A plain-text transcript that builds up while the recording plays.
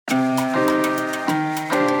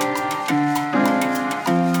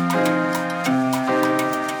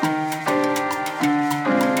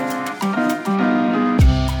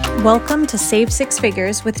Welcome to Save Six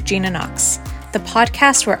Figures with Gina Knox, the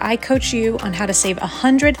podcast where I coach you on how to save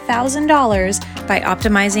 $100,000 by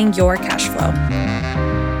optimizing your cash flow.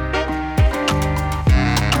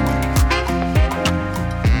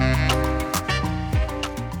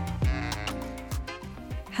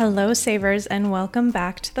 Hello, savers, and welcome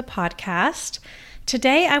back to the podcast.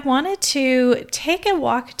 Today, I wanted to take a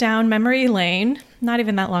walk down memory lane, not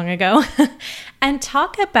even that long ago, and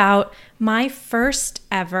talk about my first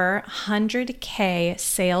ever 100K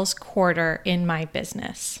sales quarter in my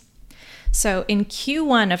business. So in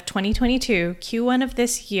Q1 of 2022, Q1 of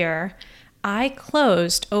this year, I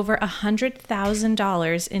closed over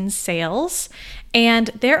 $100,000 in sales. And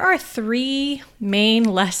there are three main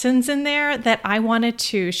lessons in there that I wanted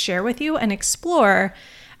to share with you and explore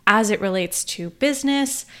as it relates to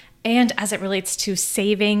business and as it relates to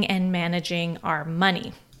saving and managing our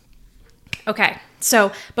money. Okay,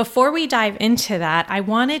 so before we dive into that, I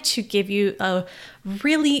wanted to give you a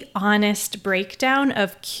really honest breakdown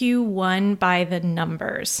of Q1 by the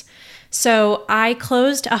numbers. So I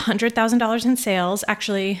closed $100,000 in sales,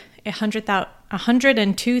 actually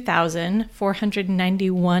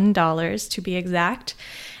 $102,491 to be exact.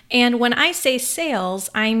 And when I say sales,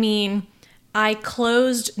 I mean I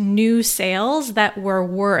closed new sales that were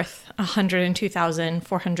worth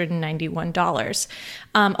 $102,491.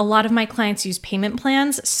 A lot of my clients use payment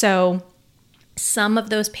plans, so some of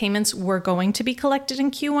those payments were going to be collected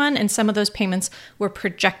in Q1, and some of those payments were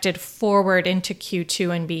projected forward into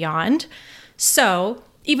Q2 and beyond. So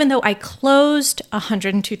even though I closed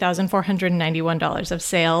 $102,491 of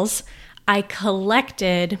sales, I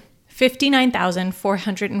collected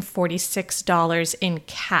 $59,446 in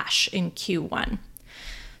cash in Q1.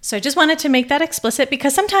 So I just wanted to make that explicit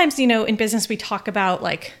because sometimes, in business we talk about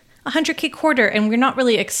like 100K quarter and we're not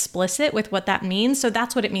really explicit with what that means. So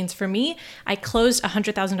that's what it means for me. I closed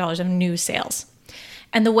 $100,000 of new sales.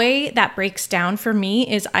 And the way that breaks down for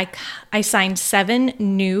me is I signed 7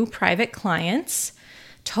 new private clients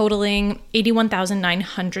totaling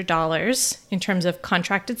 $81,900 in terms of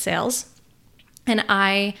contracted sales. And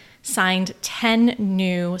I signed 10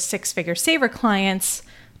 new six-figure saver clients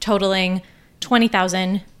totaling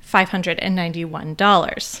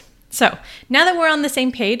 $20,591. So now that we're on the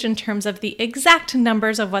same page in terms of the exact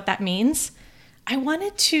numbers of what that means, I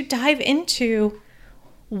wanted to dive into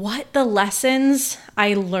what the lessons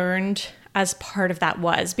I learned as part of that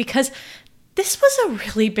was, because this was a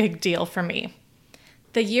really big deal for me.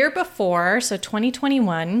 The year before, so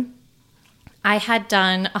 2021, I had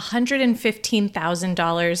done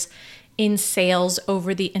 $115,000 in sales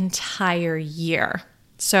over the entire year.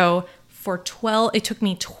 So it took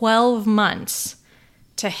me 12 months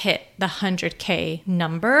to hit the 100K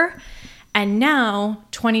number. And now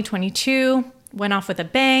 2022 went off with a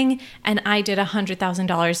bang and I did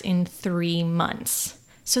 $100,000 in 3 months.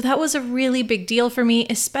 So that was a really big deal for me,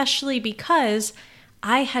 especially because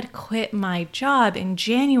I had quit my job in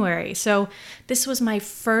January. So this was my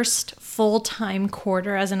first full-time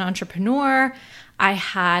quarter as an entrepreneur. I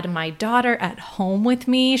had my daughter at home with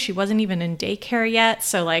me. She wasn't even in daycare yet.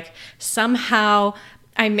 So somehow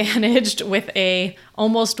I managed with a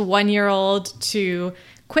almost 1-year-old to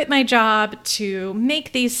quit my job, to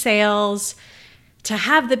make these sales, to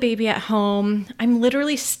have the baby at home. I'm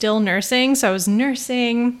literally still nursing. So I was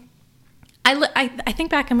nursing. I think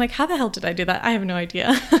back, I'm like, how the hell did I do that? I have no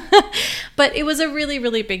idea. But it was a really,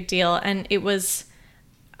 really big deal. And it was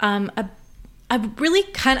I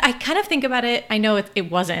kind of think about it, I know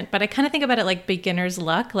it wasn't, but I kind of think about it like beginner's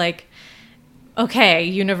luck. Like, okay,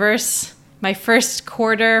 universe, my first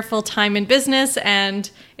quarter full-time in business, and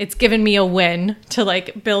it's given me a win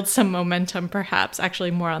to build some momentum, perhaps. Actually,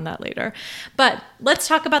 more on that later. But let's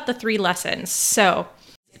talk about the 3 lessons. So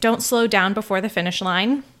don't slow down before the finish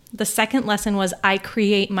line. The second lesson was I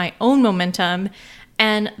create my own momentum.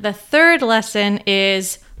 And the third lesson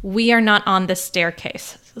is we are not on the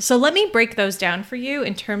staircase. So let me break those down for you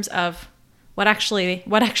in terms of what actually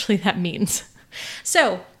that means.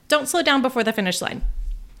 So don't slow down before the finish line.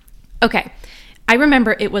 Okay, I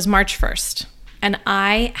remember it was March 1st, and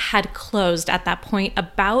I had closed at that point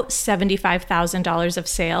about $75,000 of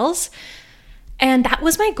sales. And that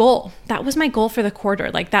was my goal. That was my goal for the quarter.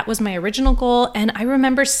 That was my original goal. And I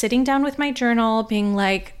remember sitting down with my journal being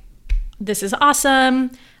like, this is awesome.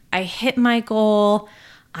 I hit my goal.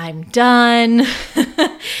 I'm done.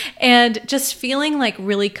 And just feeling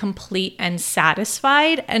really complete and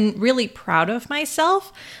satisfied and really proud of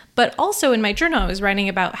myself. But also in my journal, I was writing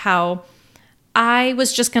about how I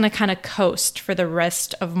was just going to kind of coast for the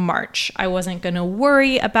rest of March. I wasn't going to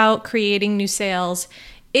worry about creating new sales.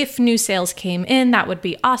 if new sales came in, that would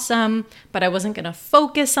be awesome, but I wasn't going to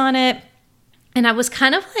focus on it. And I was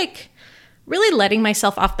kind of like really letting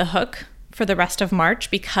myself off the hook for the rest of March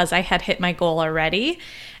because I had hit my goal already.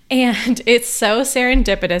 And it's so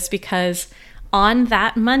serendipitous because on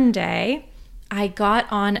that Monday, I got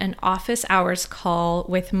on an office hours call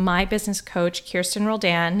with my business coach, Kirsten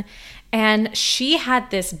Roldan, and she had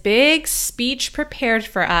this big speech prepared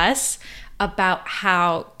for us about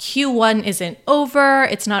how Q1 isn't over.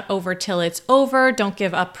 It's not over till it's over. Don't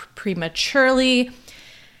give up prematurely.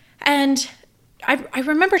 And I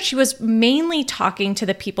remember she was mainly talking to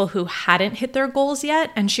the people who hadn't hit their goals yet.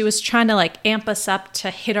 And she was trying to like amp us up to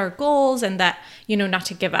hit our goals and that, not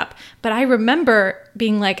to give up. But I remember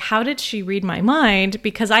being like, how did she read my mind?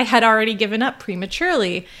 Because I had already given up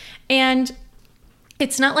prematurely. And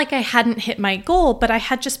it's not like I hadn't hit my goal, but I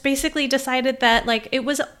had just basically decided that like it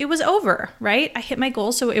was over, right? I hit my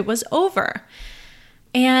goal, so it was over.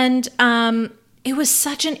 And it was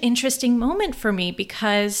such an interesting moment for me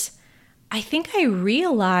because I think I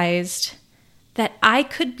realized that I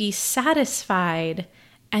could be satisfied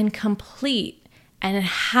and complete and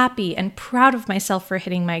happy and proud of myself for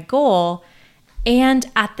hitting my goal, and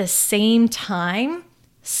at the same time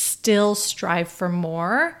still strive for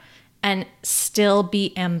more and still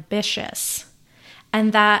be ambitious.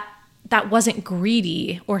 And that wasn't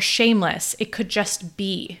greedy or shameless. It could just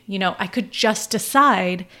be, I could just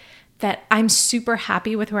decide that I'm super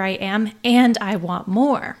happy with where I am and I want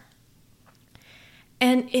more.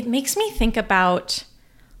 And it makes me think about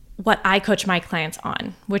what I coach my clients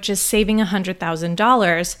on, which is saving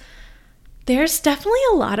 $100,000. There's definitely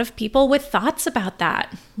a lot of people with thoughts about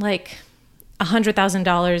that. Like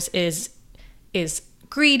 $100,000 is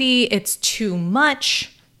greedy, it's too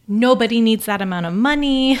much. Nobody needs that amount of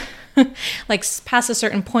money. Like past a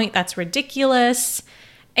certain point, that's ridiculous.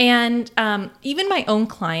 And even my own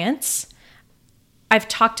clients, I've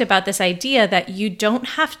talked about this idea that you don't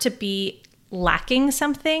have to be lacking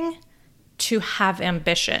something to have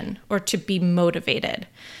ambition or to be motivated.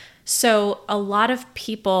 So a lot of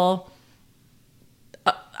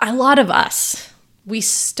us, we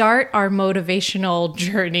start our motivational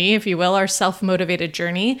journey, if you will, our self-motivated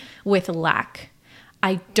journey with lack.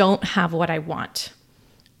 I don't have what I want.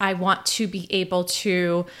 I want to be able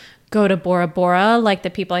to go to Bora Bora like the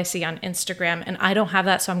people I see on Instagram, and I don't have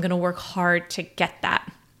that, so I'm going to work hard to get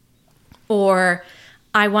that. Or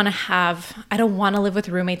I don't want to live with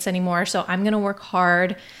roommates anymore, so I'm going to work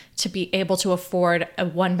hard to be able to afford a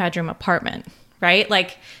 1-bedroom apartment, right?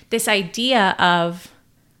 Like this idea of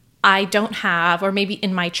I don't have, or maybe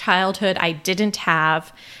in my childhood I didn't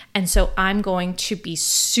have, and so I'm going to be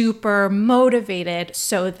super motivated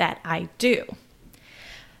so that I do.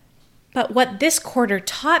 But what this quarter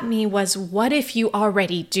taught me was, what if you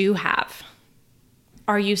already do have?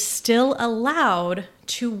 Are you still allowed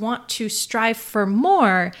to want to strive for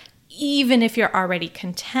more, even if you're already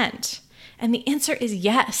content? And the answer is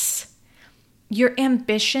yes. Your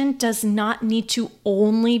ambition does not need to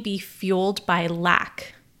only be fueled by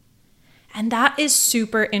lack. And that is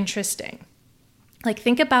super interesting. Like,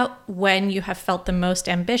 think about when you have felt the most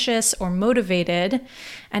ambitious or motivated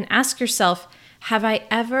and ask yourself, have I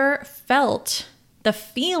ever felt the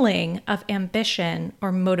feeling of ambition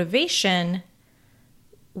or motivation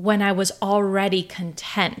when I was already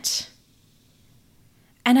content?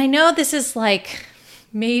 And I know this is like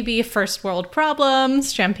maybe first world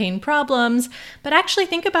problems, champagne problems, but actually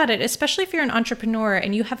think about it, especially if you're an entrepreneur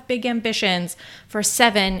and you have big ambitions for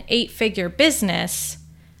 7, 8-figure business.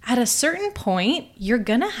 At a certain point, you're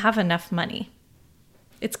gonna have enough money.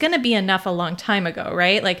 It's gonna be enough a long time ago,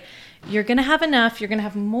 right? Like you're gonna have enough, you're gonna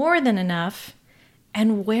have more than enough.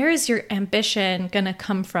 And where is your ambition going to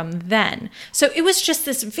come from then? So it was just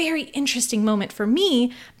this very interesting moment for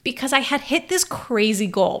me because I had hit this crazy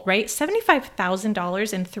goal, right?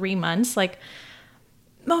 $75,000 in 3 months. Like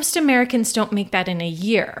most Americans don't make that in a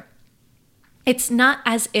year. It's not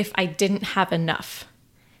as if I didn't have enough.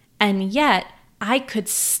 And yet I could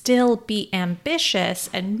still be ambitious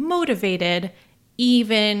and motivated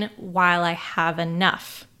even while I have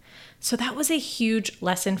enough. So that was a huge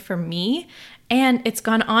lesson for me. And it's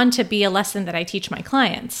gone on to be a lesson that I teach my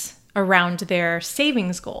clients around their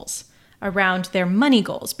savings goals, around their money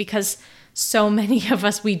goals, because so many of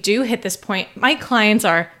us, we do hit this point. My clients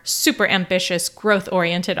are super ambitious,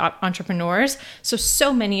 growth-oriented entrepreneurs.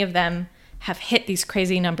 So many of them have hit these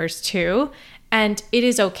crazy numbers too. And it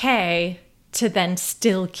is okay to then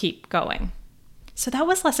still keep going. So that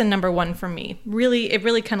was lesson number 1 for me. It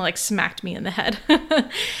really kind of like smacked me in the head.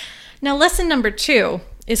 Now, lesson number 2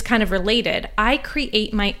 is kind of related. I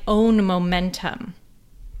create my own momentum.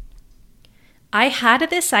 I had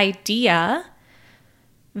this idea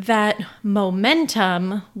that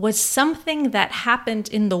momentum was something that happened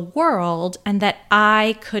in the world and that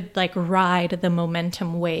I could like ride the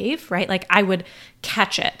momentum wave, right? Like I would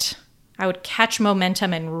catch it. I would catch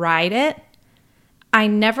momentum and ride it. I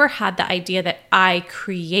never had the idea that I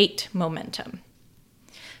create momentum.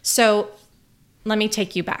 So let me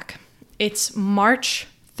take you back. It's March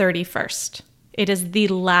 31st. It is the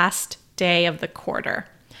last day of the quarter.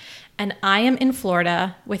 And I am in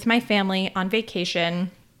Florida with my family on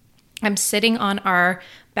vacation. I'm sitting on our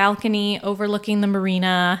balcony overlooking the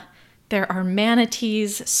marina. There are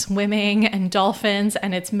manatees swimming and dolphins,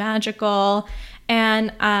 and it's magical.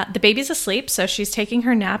 And the baby's asleep, so she's taking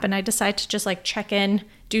her nap, and I decide to just like check in,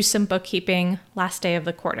 do some bookkeeping, last day of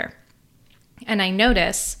the quarter. And I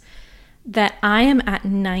notice that I am at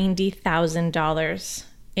 $90,000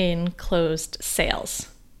 in closed sales.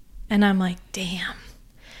 And I'm like, damn.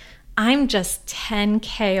 I'm just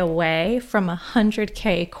 10K away from a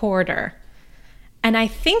 100K quarter. And I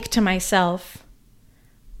think to myself,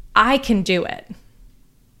 I can do it.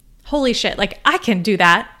 Holy shit, like I can do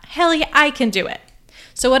that. Hell yeah, I can do it.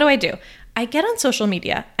 So what do? I get on social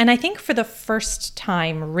media, and I think for the first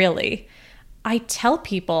time, really, I tell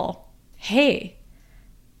people, hey,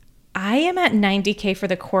 I am at 90K for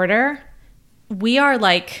the quarter. We are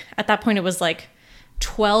like, at that point it was like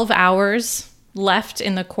 12 hours left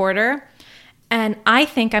in the quarter, and I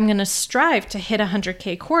think I'm going to strive to hit a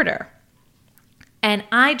 100K quarter. And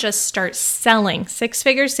I just start selling Six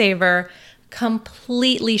Figure Saver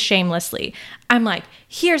completely shamelessly. I'm like,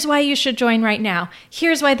 here's why you should join right now.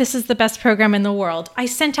 Here's why this is the best program in the world. I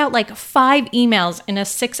sent out like 5 emails in a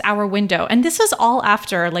 6-hour window, and this was all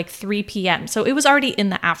after like 3 p.m. So it was already in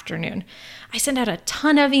the afternoon. I sent out a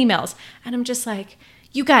ton of emails, and I'm just like,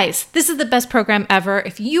 you guys, this is the best program ever.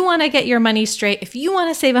 If you want to get your money straight, if you want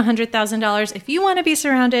to save $100,000, if you want to be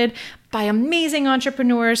surrounded by amazing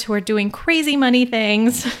entrepreneurs who are doing crazy money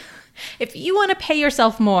things, if you want to pay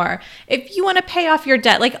yourself more, if you want to pay off your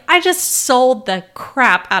debt, like I just sold the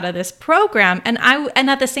crap out of this program. And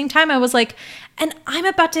at the same time, I was like, and I'm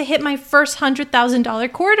about to hit my first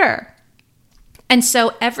 $100,000 quarter. And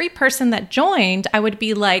so every person that joined, I would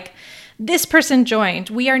be like, this person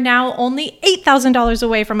joined. We are now only $8,000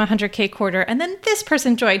 away from a 100K quarter. And then this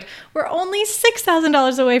person joined. We're only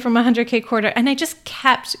 $6,000 away from a 100K quarter. And I just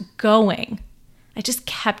kept going.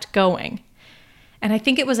 And I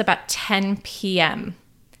think it was about 10 p.m.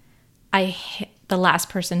 The last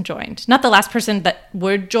person joined. Not the last person that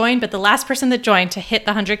would join, but the last person that joined to hit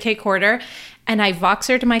the 100K quarter. And I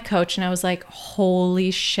Voxered my coach and I was like,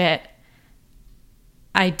 holy shit,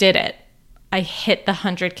 I did it. I hit the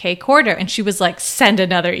 100K quarter. And she was like, send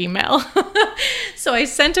another email. So I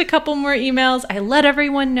sent a couple more emails. I let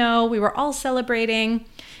everyone know. We were all celebrating.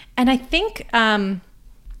 And I think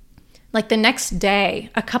like the next day,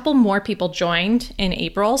 a couple more people joined in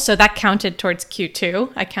April. So that counted towards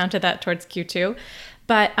Q2. I counted that towards Q2.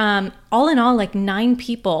 But all in all, like 9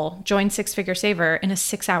 people joined Six Figure Saver in a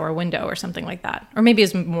 6-hour window or something like that. Or maybe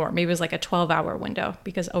it was more. Maybe it was like a 12-hour window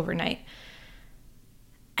because overnight.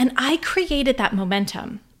 And I created that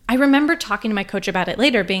momentum. I remember talking to my coach about it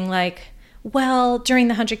later, being like, well, during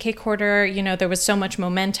the 100K quarter, you know, there was so much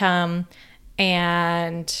momentum,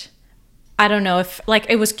 and I don't know if, like,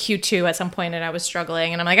 it was Q2 at some point and I was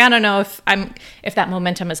struggling, and I'm like, I don't know if that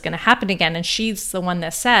momentum is going to happen again. And she's the one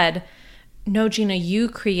that said, no, Gina, you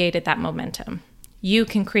created that momentum. You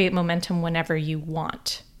can create momentum whenever you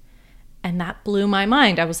want. And that blew my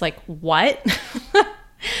mind. I was like, what?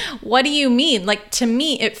 What do you mean? Like, to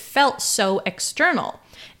me, it felt so external.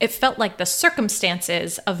 It felt like the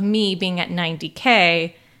circumstances of me being at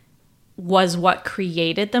 90K was what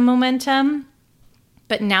created the momentum.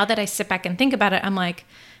 But now that I sit back and think about it, I'm like,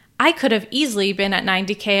 I could have easily been at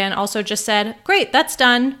 90K and also just said, great, that's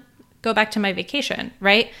done. Go back to my vacation,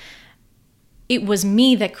 right? It was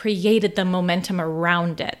me that created the momentum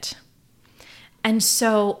around it. And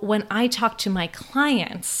so when I talk to my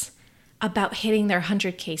clients about hitting their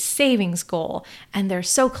 100K savings goal, and they're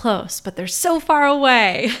so close, but they're so far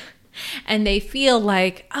away, and they feel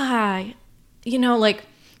like, like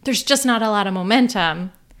there's just not a lot of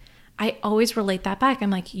momentum, I always relate that back.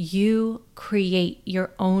 I'm like, you create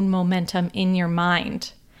your own momentum in your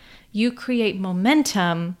mind. You create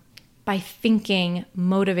momentum by thinking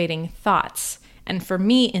motivating thoughts. And for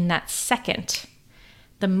me, in that second,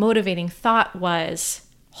 the motivating thought was,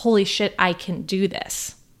 holy shit, I can do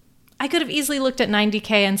this. I could have easily looked at 90K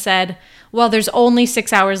and said, well, there's only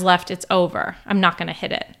 6 hours left. It's over. I'm not going to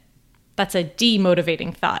hit it. That's a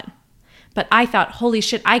demotivating thought. But I thought, holy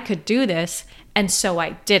shit, I could do this. And so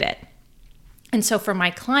I did it. And so for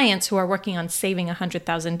my clients who are working on saving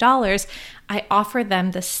 $100,000, I offer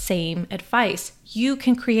them the same advice. You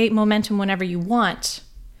can create momentum whenever you want.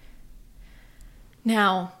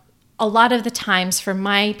 Now, a lot of the times for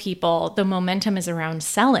my people, the momentum is around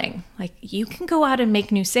selling. Like, you can go out and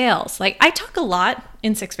make new sales. Like, I talk a lot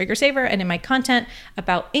in Six Figure Saver and in my content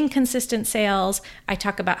about inconsistent sales. I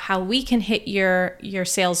talk about how we can hit your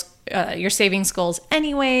sales, your savings goals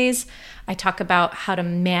anyways. I talk about how to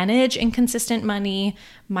manage inconsistent money.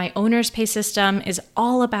 My owner's pay system is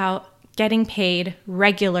all about getting paid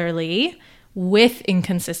regularly with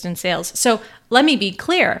inconsistent sales. So let me be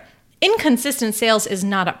clear. Inconsistent sales is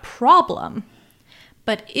not a problem,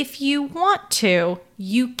 but if you want to,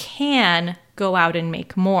 you can go out and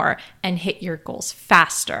make more and hit your goals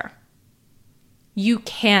faster. You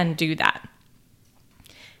can do that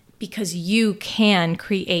because you can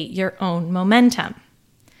create your own momentum.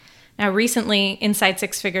 Now, recently inside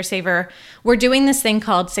Six Figure Saver, we're doing this thing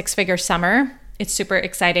called Six Figure Summer. It's super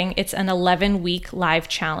exciting. It's an 11-week live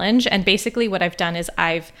challenge. And basically what I've done is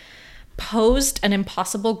I've posed an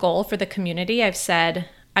impossible goal for the community. I've said,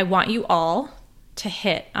 I want you all to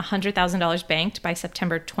hit $100,000 banked by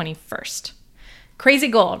September 21st. Crazy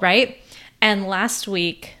goal, right? And last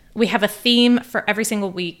week, we have a theme for every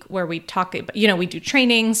single week where we talk, we do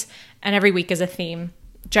trainings, and every week is a theme,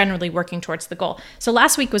 generally working towards the goal. So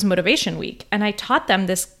last week was motivation week, and I taught them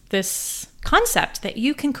this concept that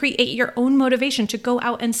you can create your own motivation to go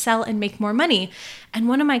out and sell and make more money. And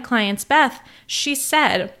one of my clients, Beth, she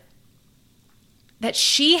said that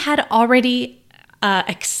she had already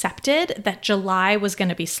accepted that July was going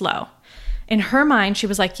to be slow. In her mind, she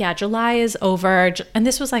was like, yeah, July is over. And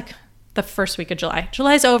this was like the first week of July.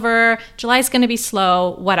 July's over. July's going to be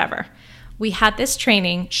slow, whatever. We had this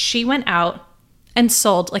training. She went out and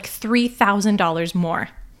sold like $3,000 more.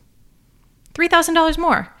 $3,000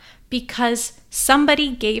 more because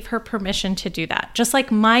somebody gave her permission to do that. Just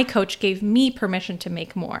like my coach gave me permission to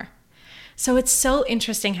make more. So it's so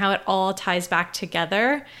interesting how it all ties back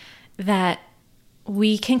together, that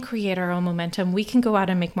we can create our own momentum. We can go out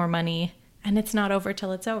and make more money, and it's not over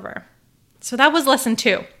till it's over. So that was lesson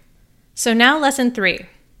 2. So now lesson 3.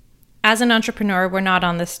 As an entrepreneur, we're not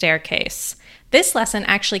on the staircase. This lesson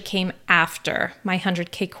actually came after my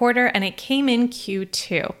 100K quarter, and it came in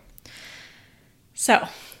Q2. So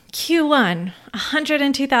Q1,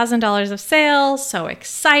 $102,000 of sales, so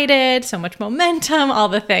excited, so much momentum, all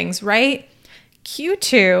the things, right?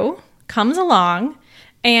 Q2 comes along,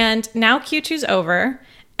 and now Q2's over,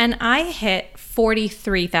 and I hit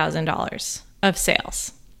 $43,000 of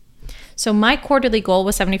sales. So my quarterly goal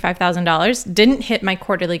was $75,000, didn't hit my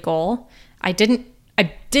quarterly goal. I did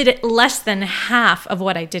it less than half of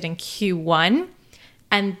what I did in Q1,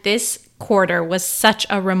 and this quarter was such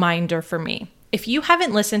a reminder for me. If you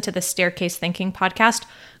haven't listened to the Staircase Thinking podcast,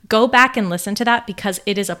 go back and listen to that because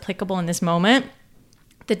it is applicable in this moment.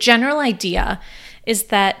 The general idea is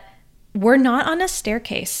that we're not on a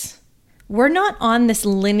staircase. We're not on this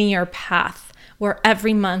linear path where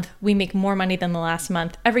every month we make more money than the last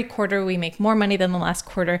month. Every quarter we make more money than the last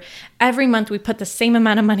quarter. Every month we put the same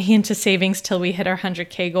amount of money into savings till we hit our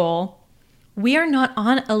 100K goal. We are not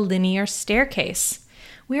on a linear staircase.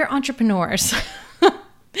 We are entrepreneurs.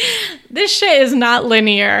 This shit is not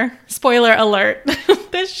linear. Spoiler alert.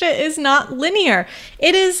 This shit is not linear.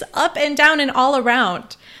 It is up and down and all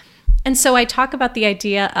around. And so I talk about the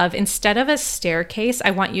idea of, instead of a staircase,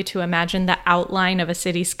 I want you to imagine the outline of a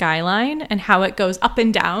city skyline and how it goes up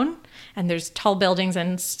and down. And there's tall buildings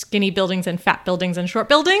and skinny buildings and fat buildings and short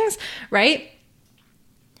buildings, right?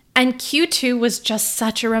 And Q2 was just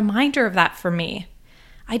such a reminder of that for me.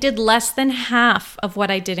 I did less than half of what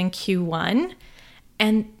I did in Q1.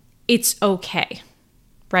 And it's okay,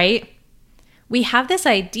 right? We have this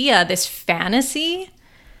idea, this fantasy,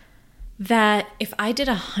 that if I did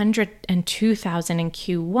 102,000 in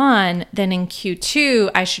Q1, then in Q2,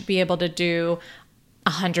 I should be able to do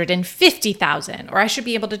 150,000, or I should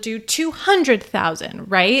be able to do 200,000,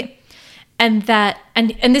 right? And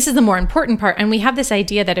this is the more important part. And we have this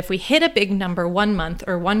idea that if we hit a big number one month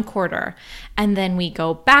or one quarter, and then we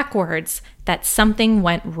go backwards, that something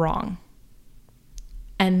went wrong.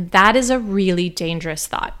 And that is a really dangerous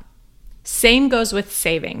thought. Same goes with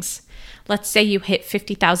savings. Let's say you hit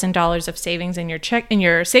 $50,000 of savings in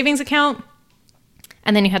your savings account,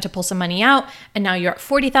 and then you had to pull some money out, and now you're at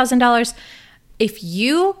 $40,000. If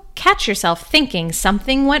you catch yourself thinking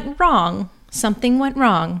something went wrong,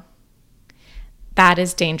 that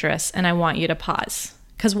is dangerous, and I want you to pause.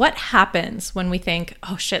 Because what happens when we think,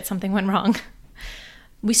 oh shit, something went wrong?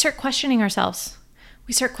 We start questioning ourselves.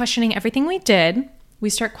 We start questioning everything we did. We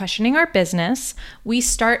start questioning our business. We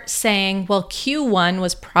start saying, well, Q1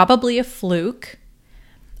 was probably a fluke.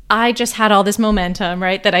 I just had all this momentum,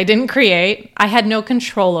 right, that I didn't create. I had no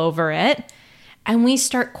control over it. And we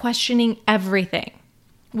start questioning everything,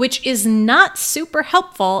 which is not super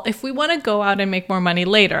helpful if we want to go out and make more money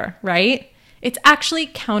later, right? It's actually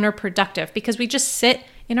counterproductive because we just sit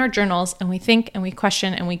in our journals and we think and we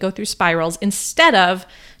question and we go through spirals instead of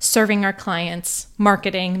serving our clients,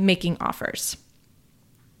 marketing, making offers.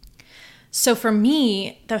 So for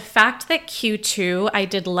me, the fact that Q2 I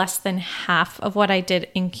did less than half of what I did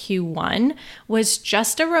in Q1 was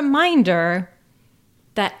just a reminder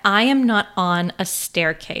that I am not on a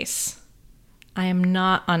staircase. I am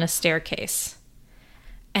not on a staircase.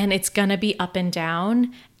 And it's going to be up and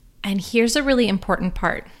down. And here's a really important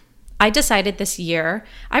part. I decided this year,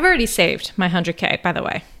 I've already saved my 100K, by the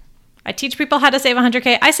way. I teach people how to save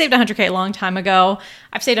 100K. I saved 100K a long time ago.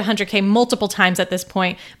 I've saved 100K multiple times at this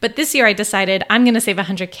point. But this year I decided I'm going to save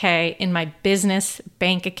 100K in my business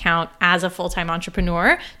bank account as a full-time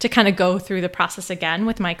entrepreneur to kind of go through the process again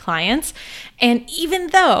with my clients. And even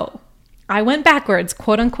though I went backwards,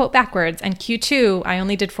 quote unquote backwards, and Q2, I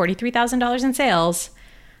only did $43,000 in sales,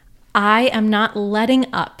 I am not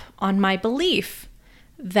letting up on my belief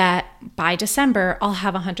that by December, I'll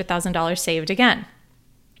have $100,000 saved again.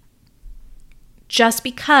 Just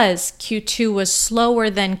because Q2 was slower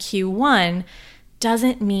than Q1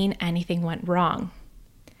 doesn't mean anything went wrong.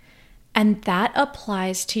 And that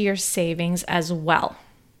applies to your savings as well.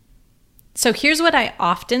 So here's what I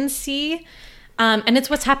often see, and it's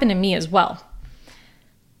what's happened to me as well.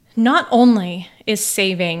 Not only is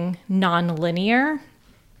saving non-linear,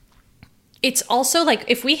 it's also like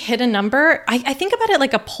if we hit a number, I think about it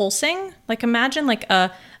like a pulsing. Like imagine like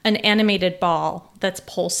an animated ball that's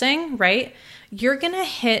pulsing, right? You're going to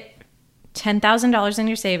hit $10,000 in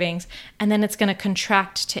your savings and then it's going to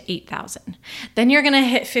contract to $8,000. Then you're going to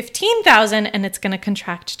hit $15,000 and it's going to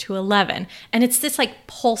contract to $11,000. And it's this like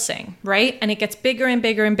pulsing, right? And it gets bigger and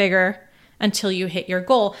bigger and bigger until you hit your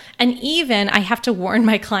goal. And even I have to warn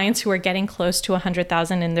my clients who are getting close to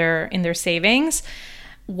 $100,000 in their savings,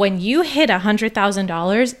 when you hit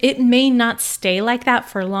 $100,000, it may not stay like that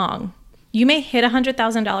for long. You may hit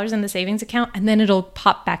 $100,000 in the savings account and then it'll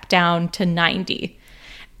pop back down to 90.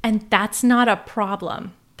 And that's not a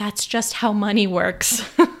problem. That's just how money works.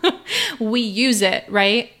 We use it,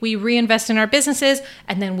 right? We reinvest in our businesses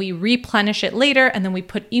and then we replenish it later and then we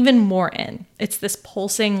put even more in. It's this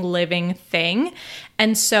pulsing living thing.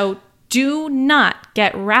 And so do not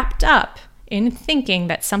get wrapped up in thinking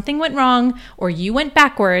that something went wrong or you went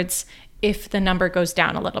backwards if the number goes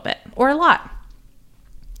down a little bit or a lot.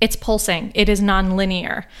 It's pulsing. It is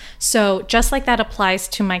non-linear. So just like that applies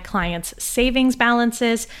to my clients' savings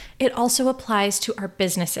balances, it also applies to our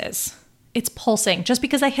businesses. It's pulsing. Just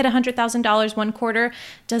because I hit $100,000 one quarter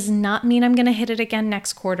does not mean I'm going to hit it again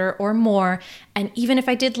next quarter or more. And even if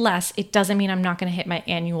I did less, it doesn't mean I'm not going to hit my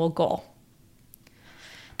annual goal.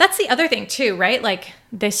 That's the other thing too, right? Like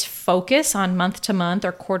this focus on month to month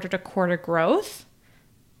or quarter to quarter growth.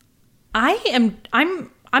 I'm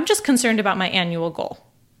just concerned about my annual goal.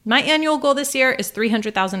 My annual goal this year is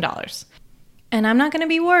 $300,000. And I'm not going to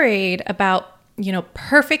be worried about,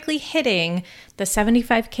 perfectly hitting the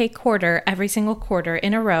 75K quarter every single quarter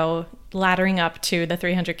in a row, laddering up to the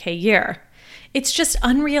 300K year. It's just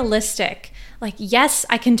unrealistic. Like, yes,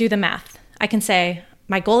 I can do the math. I can say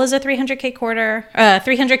my goal is a 300K quarter,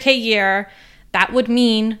 300K year. That would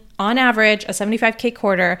mean on average a 75K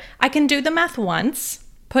quarter. I can do the math once,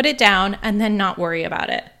 put it down, and then not worry about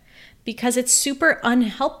it. Because it's super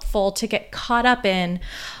unhelpful to get caught up in,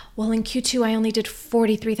 well, in Q2, I only did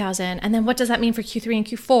 43,000. And then what does that mean for Q3 and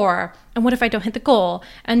Q4? And what if I don't hit the goal?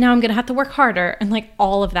 And now I'm going to have to work harder and like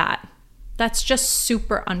all of that. That's just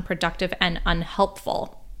super unproductive and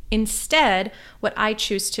unhelpful. Instead, what I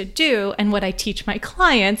choose to do and what I teach my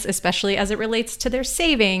clients, especially as it relates to their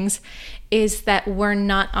savings, is that we're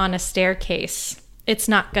not on a staircase. It's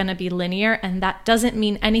not going to be linear, and that doesn't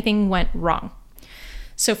mean anything went wrong.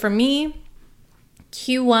 So for me,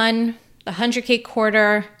 Q1, the 100K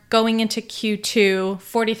quarter, going into Q2,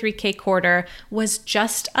 43K quarter was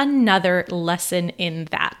just another lesson in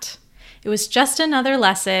that. It was just another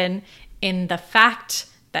lesson in the fact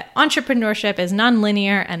that entrepreneurship is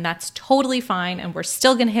nonlinear and that's totally fine and we're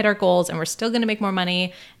still going to hit our goals and we're still going to make more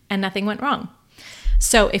money and nothing went wrong.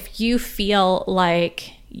 So if you feel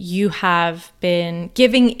like you have been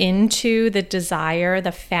giving into the desire,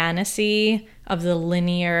 the fantasy of the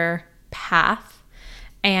linear path,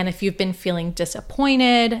 and if you've been feeling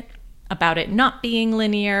disappointed about it not being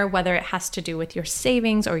linear, whether it has to do with your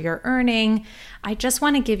savings or your earning, I just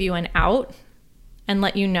want to give you an out and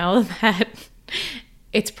let you know that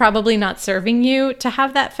it's probably not serving you to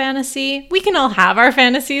have that fantasy. We can all have our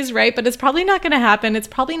fantasies, right? But it's probably not going to happen. It's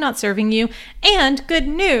probably not serving you. And good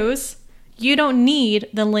news, you don't need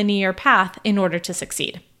the linear path in order to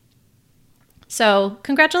succeed. So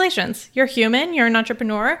congratulations. You're human. You're an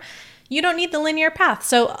entrepreneur. You don't need the linear path.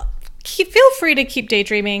 So feel free to keep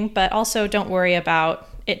daydreaming, but also don't worry about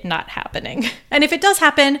it not happening. And if it does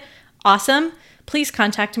happen, awesome. Please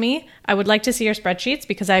contact me. I would like to see your spreadsheets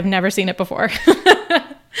because I've never seen it before.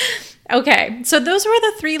 Okay, so those were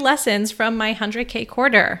the 3 lessons from my 100K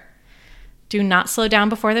quarter. Do not slow down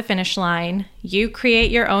before the finish line. You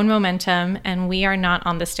create your own momentum, and we are not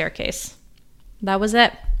on the staircase. That was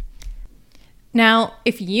it. Now,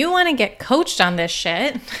 if you want to get coached on this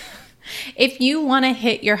shit, if you want to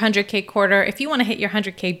hit your 100K quarter, if you want to hit your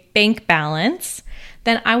 100K bank balance,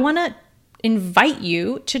 then I want to invite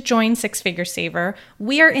you to join Six Figure Saver.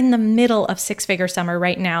 We are in the middle of Six Figure Summer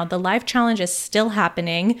right now. The live challenge is still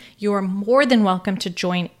happening. You are more than welcome to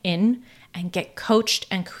join in and get coached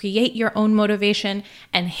and create your own motivation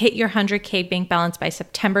and hit your 100K bank balance by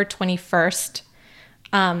September 21st.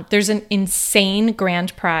 There's an insane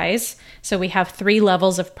grand prize. So we have 3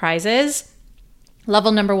 levels of prizes.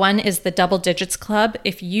 Level number 1 is the Double Digits Club.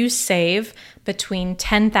 If you save between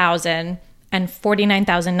 $10,000 and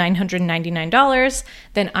 $49,999,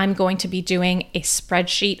 then I'm going to be doing a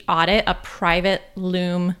spreadsheet audit, a private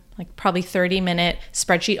Loom, like probably 30-minute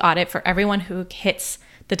spreadsheet audit for everyone who hits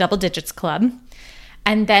the Double Digits Club.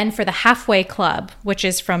 And then for the Halfway Club, which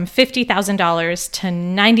is from $50,000 to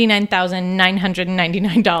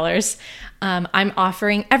 $99,999, I'm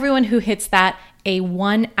offering everyone who hits that a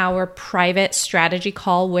 1-hour private strategy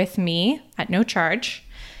call with me at no charge.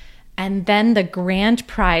 And then the grand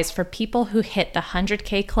prize for people who hit the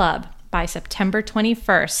 100K club by September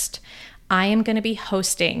 21st, I am going to be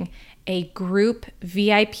hosting a group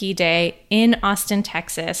VIP day in Austin,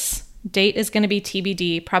 Texas. Date is going to be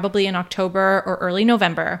TBD, probably in October or early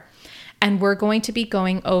November. And we're going to be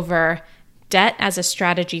going over debt as a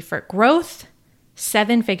strategy for growth,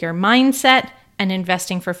 7-figure mindset, and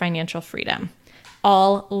investing for financial freedom.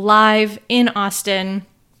 All live in Austin.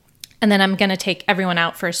 And then I'm going to take everyone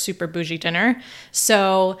out for a super bougie dinner.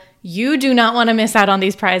 So you do not want to miss out on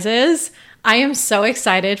these prizes. I am so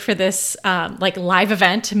excited for this live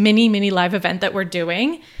event, mini live event that we're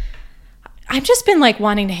doing. I've just been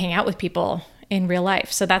wanting to hang out with people in real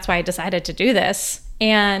life. So that's why I decided to do this.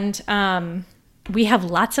 And we have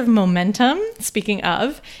lots of momentum, speaking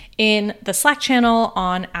of, in the Slack channel,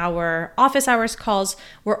 on our office hours calls.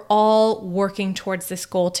 We're all working towards this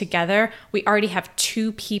goal together. We already have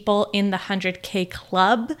 2 people in the 100K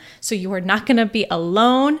club, so you are not going to be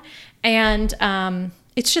alone. And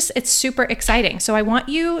it's super exciting. So I want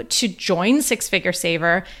you to join Six Figure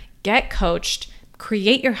Saver, get coached,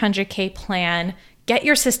 create your 100K plan, get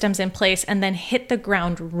your systems in place, and then hit the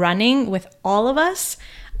ground running with all of us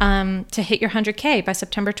to hit your 100K by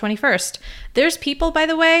September 21st. There's people, by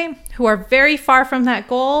the way, who are very far from that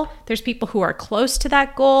goal. There's people who are close to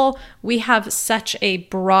that goal. We have such a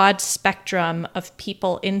broad spectrum of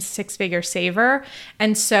people in Six Figure Saver.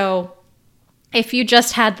 And so if you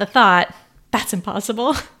just had the thought, that's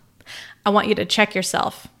impossible, I want you to check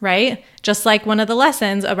yourself, right? Just like one of the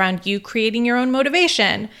lessons around you creating your own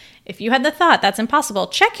motivation. If you had the thought, that's impossible,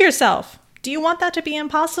 check yourself. Do you want that to be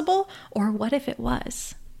impossible? Or what if it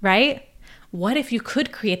was? Right? What if you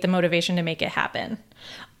could create the motivation to make it happen?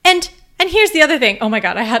 And here's the other thing. Oh my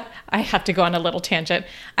God, I have to go on a little tangent.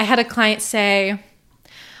 I had a client say,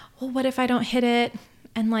 well, what if I don't hit it?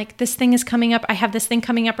 And this thing is coming up. I have this thing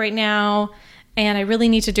coming up right now and I really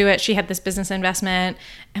need to do it. She had this business investment.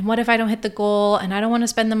 And what if I don't hit the goal and I don't want to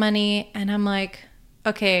spend the money? And I'm like,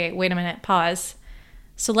 okay, wait a minute, pause.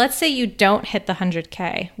 So let's say you don't hit the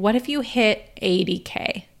 100K. What if you hit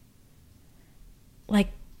 80K?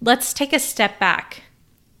 Let's take a step back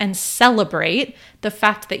and celebrate the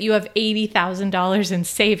fact that you have $80,000 in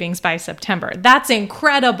savings by September. That's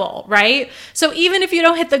incredible, right? So even if you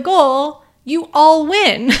don't hit the goal, you all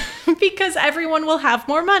win because everyone will have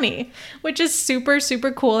more money, which is super,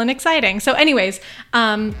 super cool and exciting. So anyways,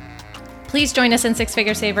 please join us in Six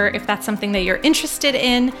Figure Saver if that's something that you're interested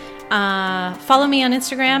in. Follow me on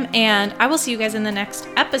Instagram, and I will see you guys in the next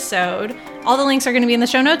episode. All the links are going to be in the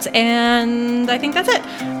show notes, and I think that's it.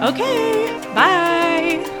 Okay,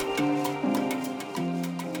 bye.